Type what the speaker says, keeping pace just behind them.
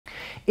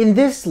In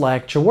this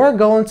lecture, we're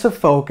going to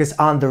focus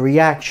on the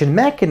reaction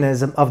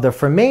mechanism of the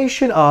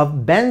formation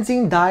of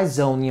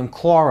Benzenediazonium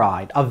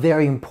Chloride, a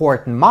very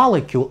important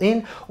molecule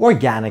in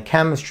organic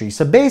chemistry.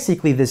 So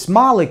basically, this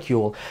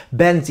molecule,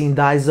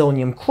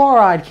 Benzenediazonium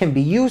Chloride, can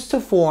be used to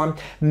form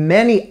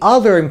many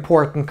other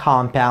important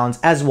compounds,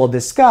 as we'll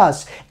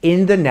discuss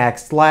in the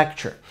next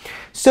lecture.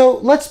 So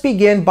let's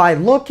begin by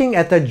looking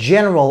at the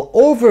general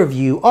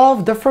overview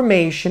of the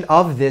formation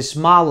of this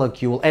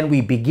molecule, and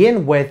we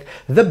begin with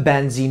the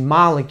benzene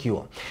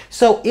molecule.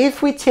 So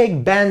if we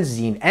take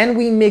benzene and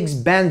we mix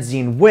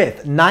benzene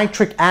with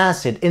nitric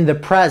acid in the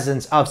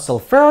presence of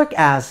sulfuric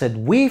acid,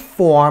 we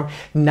form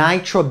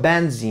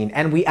nitrobenzene,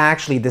 and we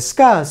actually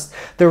discussed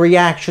the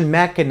reaction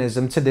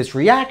mechanism to this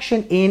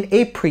reaction in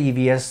a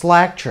previous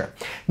lecture.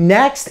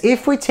 Next,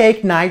 if we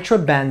take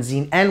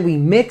nitrobenzene and we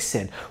mix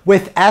it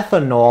with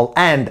ethanol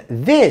and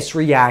this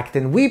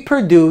reactant, we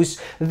produce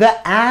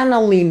the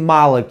aniline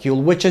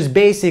molecule, which is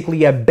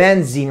basically a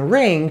benzene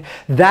ring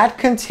that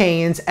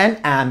contains an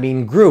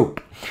amine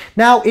group.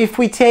 Now, if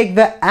we take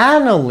the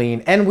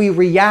aniline and we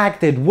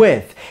react it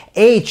with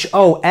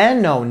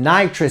HONO,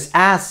 nitrous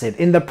acid,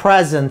 in the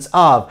presence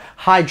of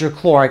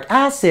hydrochloric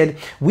acid,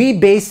 we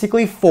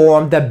basically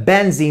form the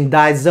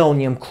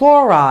benzenediazonium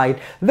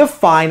chloride, the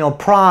final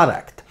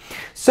product.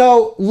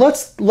 So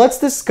let's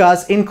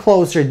discuss in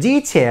closer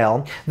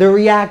detail the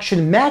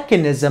reaction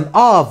mechanism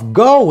of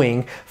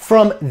going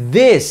from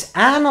this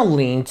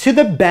aniline to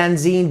the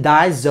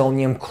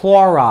benzenediazonium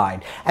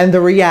chloride. And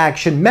the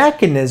reaction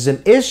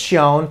mechanism is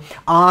shown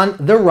on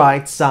the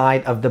right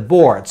side of the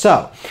board.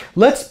 So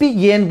let's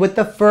begin with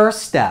the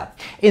first step.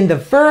 In the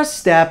first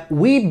step,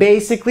 we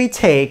basically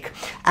take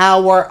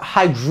our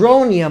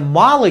hydronium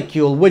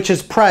molecule, which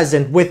is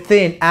present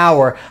within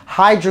our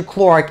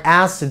hydrochloric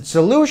acid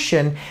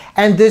solution,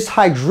 and this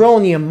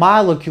hydronium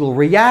molecule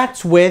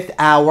reacts with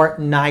our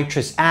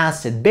nitrous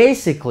acid.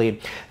 Basically,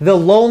 the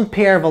lone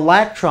pair of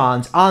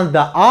electrons on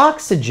the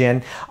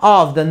oxygen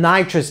of the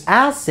nitrous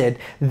acid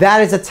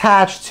that is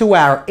attached to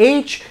our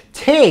H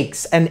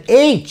takes an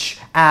H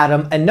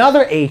atom,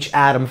 another H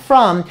atom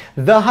from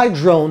the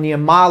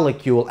hydronium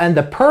molecule, and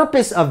the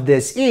purpose of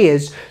this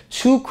is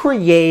to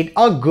create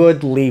a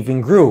good leaving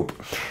group.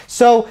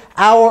 So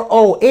our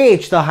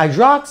OH, the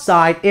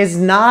hydroxide, is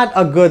not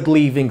a good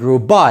leaving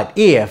group, but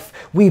if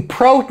we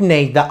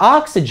protonate the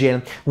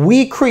oxygen,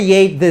 we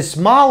create this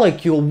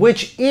molecule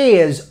which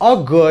is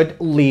a good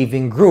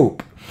leaving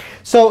group.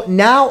 So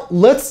now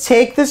let's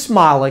take this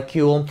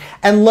molecule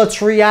and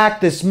let's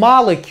react this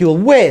molecule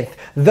with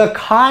the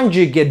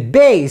conjugate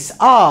base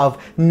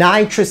of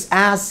nitrous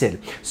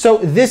acid. So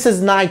this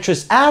is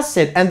nitrous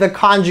acid, and the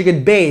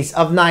conjugate base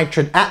of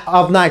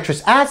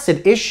nitrous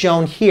acid is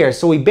shown here.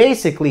 So we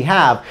basically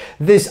have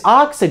this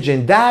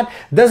oxygen that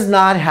does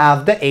not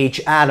have the H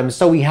atom.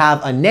 So we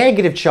have a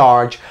negative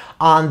charge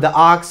on the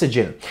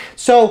oxygen.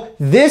 So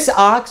this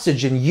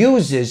oxygen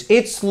uses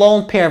its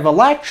lone pair of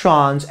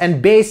electrons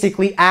and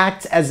basically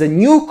acts as a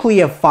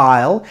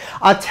nucleophile,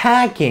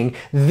 attacking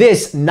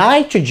this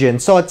nitrogen,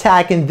 so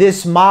attacking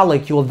this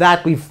molecule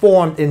that we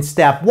formed in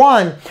step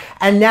 1.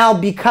 And now,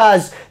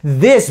 because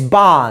this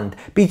bond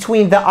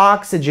between the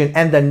oxygen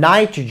and the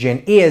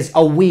nitrogen is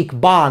a weak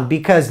bond,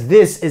 because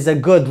this is a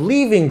good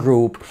leaving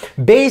group,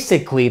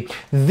 basically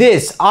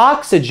this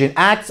oxygen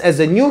acts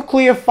as a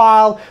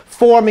nucleophile,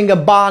 forming a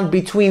bond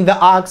between the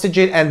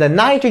oxygen and the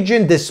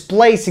nitrogen,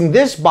 displacing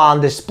this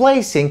bond,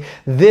 displacing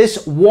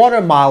this water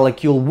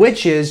molecule,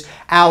 which is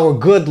our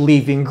good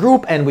leaving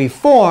group, and we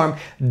form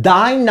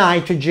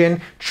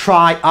dinitrogen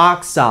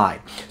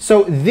trioxide.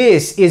 So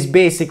this is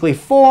basically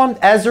formed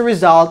as a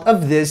result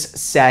of this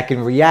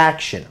second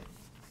reaction.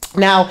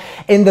 Now,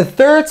 in the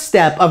third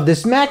step of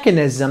this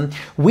mechanism,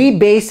 we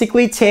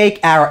basically take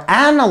our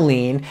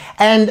aniline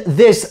and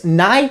this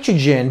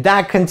nitrogen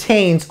that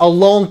contains a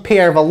lone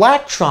pair of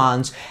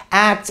electrons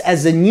acts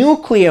as a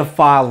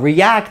nucleophile,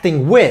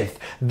 reacting with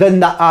the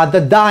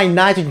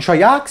dinitrogen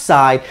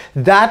trioxide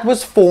that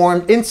was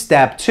formed in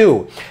step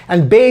 2.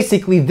 And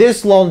basically,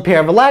 this lone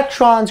pair of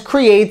electrons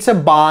creates a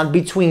bond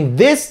between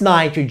this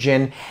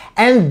nitrogen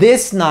and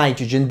this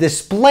nitrogen,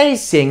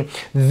 displacing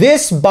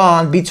this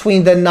bond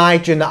between the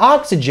nitrogen and the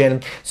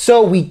oxygen.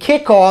 So we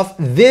kick off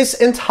this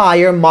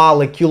entire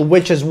molecule,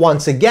 which is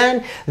once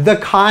again the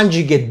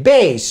conjugate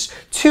base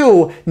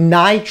to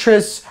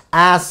nitrous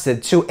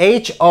acid, to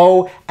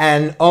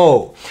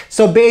HONO.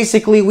 So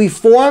basically, we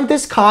form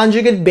this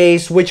conjugate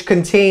base which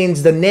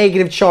contains the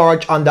negative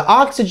charge on the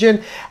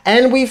oxygen,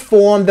 and we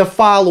form the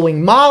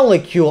following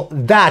molecule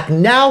that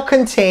now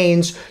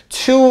contains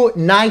 2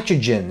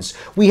 nitrogens.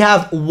 We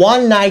have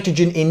one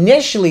nitrogen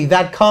initially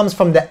that comes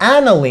from the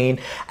aniline,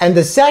 and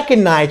the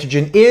second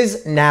nitrogen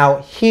is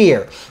now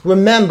here.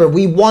 Remember,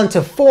 we want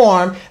to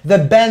form the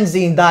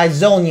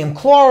benzenediazonium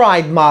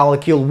chloride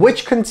molecule,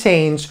 which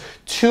contains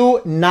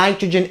 2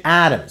 nitrogen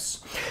atoms.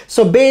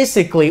 So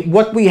basically,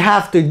 what we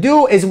have to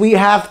do is we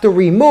have to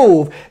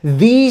remove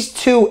these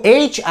 2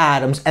 H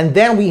atoms, and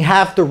then we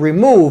have to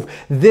remove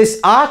this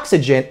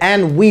oxygen,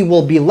 and we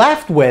will be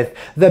left with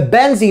the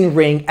benzene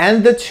ring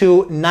and the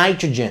 2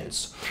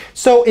 nitrogens.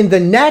 So in the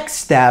next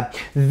step,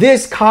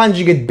 this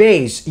conjugate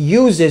base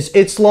uses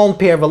its lone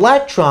pair of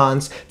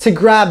electrons to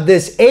grab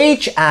this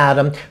H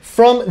atom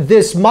from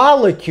this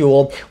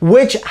molecule,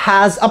 which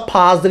has a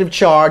positive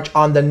charge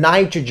on the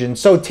nitrogen.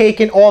 So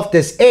taking off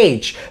this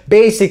H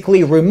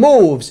basically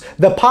removes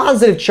the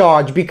positive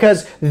charge,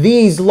 because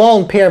these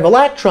lone pair of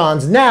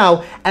electrons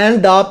now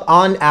end up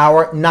on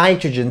our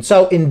nitrogen.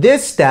 So in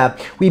this step,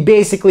 we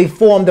basically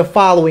form the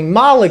following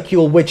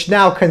molecule, which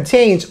now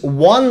contains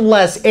one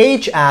less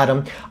H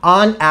atom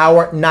on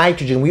our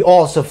nitrogen. We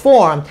also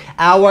form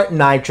our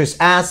nitrous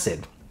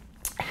acid.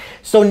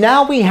 So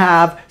now we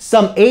have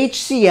some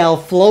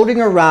HCl floating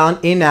around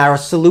in our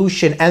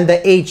solution, and the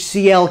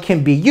HCl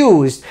can be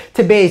used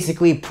to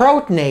basically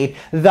protonate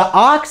the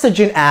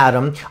oxygen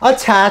atom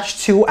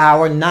attached to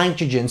our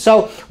nitrogen.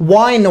 So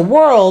why in the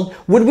world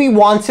would we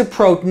want to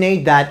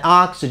protonate that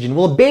oxygen?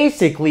 Well,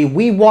 basically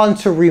we want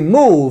to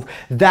remove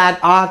that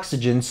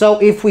oxygen. So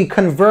if we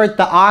convert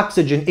the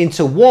oxygen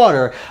into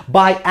water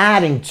by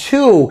adding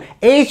two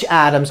H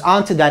atoms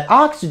onto that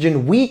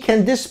oxygen, we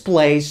can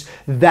displace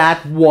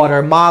that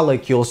water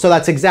molecule. So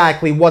that's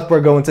exactly what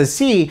we're going to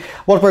see,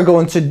 what we're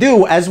going to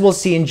do, as we'll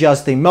see in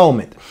just a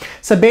moment.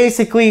 So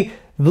basically,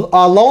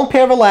 a lone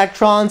pair of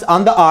electrons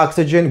on the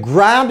oxygen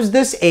grabs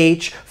this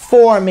H,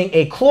 forming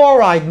a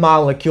chloride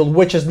molecule,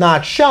 which is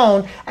not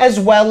shown, as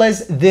well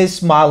as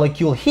this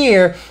molecule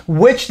here,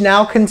 which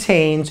now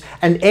contains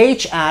an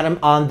H atom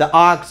on the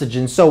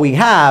oxygen. So we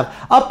have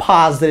a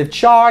positive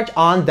charge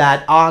on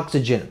that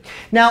oxygen.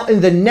 Now in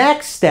the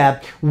next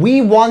step,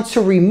 we want to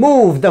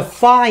remove the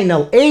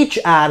final H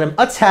atom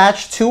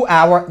attached to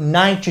our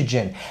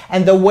nitrogen.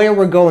 And the way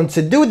we're going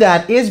to do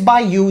that is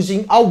by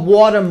using a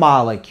water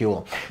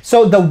molecule.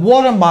 So the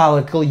water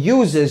molecule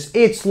uses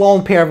its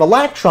lone pair of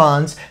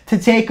electrons to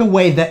take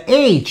away the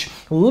H,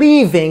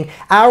 leaving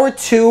our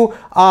two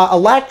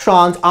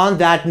electrons on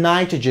that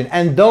nitrogen,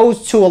 and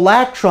those two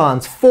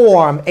electrons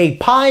form a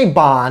pi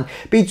bond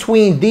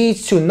between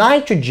these two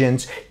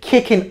nitrogens,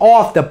 kicking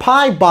off the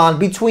pi bond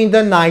between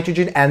the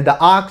nitrogen and the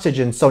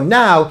oxygen. So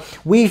now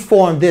we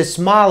form this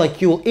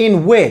molecule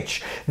in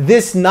which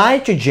this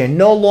nitrogen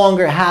no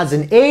longer has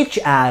an H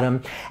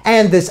atom,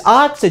 and this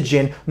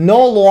oxygen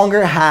no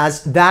longer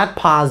has that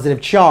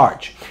positive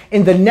charge.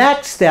 In the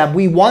next step,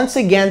 we once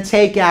again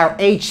take our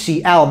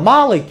HCl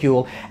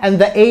molecule, and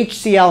the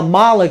HCl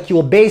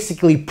molecule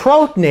basically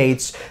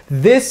protonates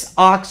this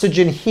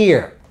oxygen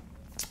here.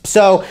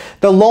 So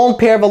the lone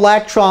pair of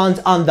electrons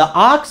on the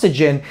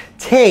oxygen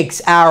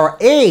takes our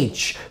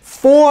H,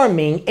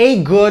 forming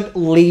a good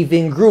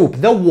leaving group,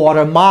 the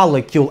water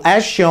molecule,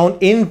 as shown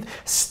in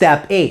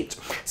step 8.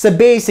 So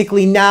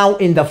basically now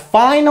in the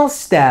final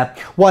step,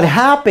 what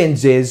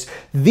happens is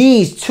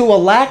these two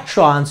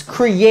electrons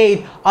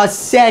create a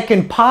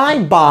second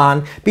pi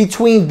bond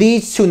between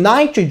these two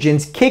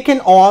nitrogens, kicking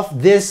off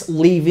this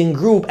leaving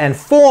group and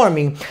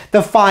forming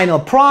the final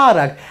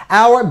product,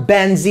 our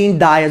benzene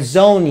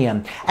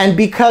diazonium. And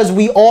because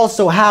we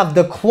also have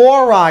the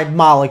chloride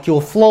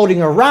molecule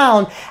floating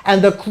around,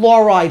 and the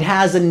chloride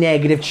has a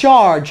negative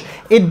charge,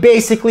 it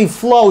basically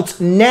floats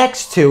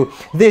next to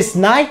this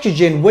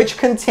nitrogen, which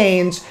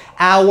contains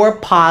our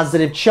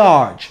positive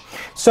charge.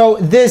 So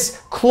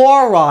this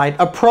chloride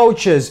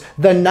approaches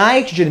the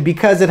nitrogen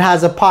because it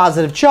has a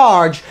positive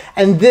charge,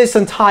 and this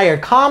entire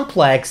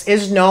complex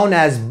is known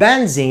as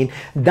benzene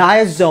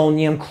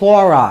diazonium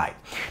chloride.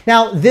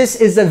 Now, this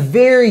is a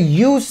very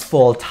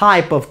useful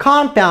type of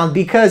compound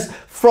because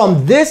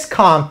from this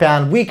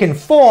compound we can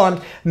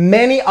form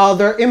many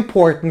other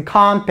important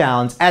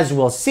compounds, as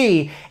we'll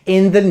see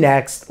in the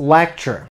next lecture.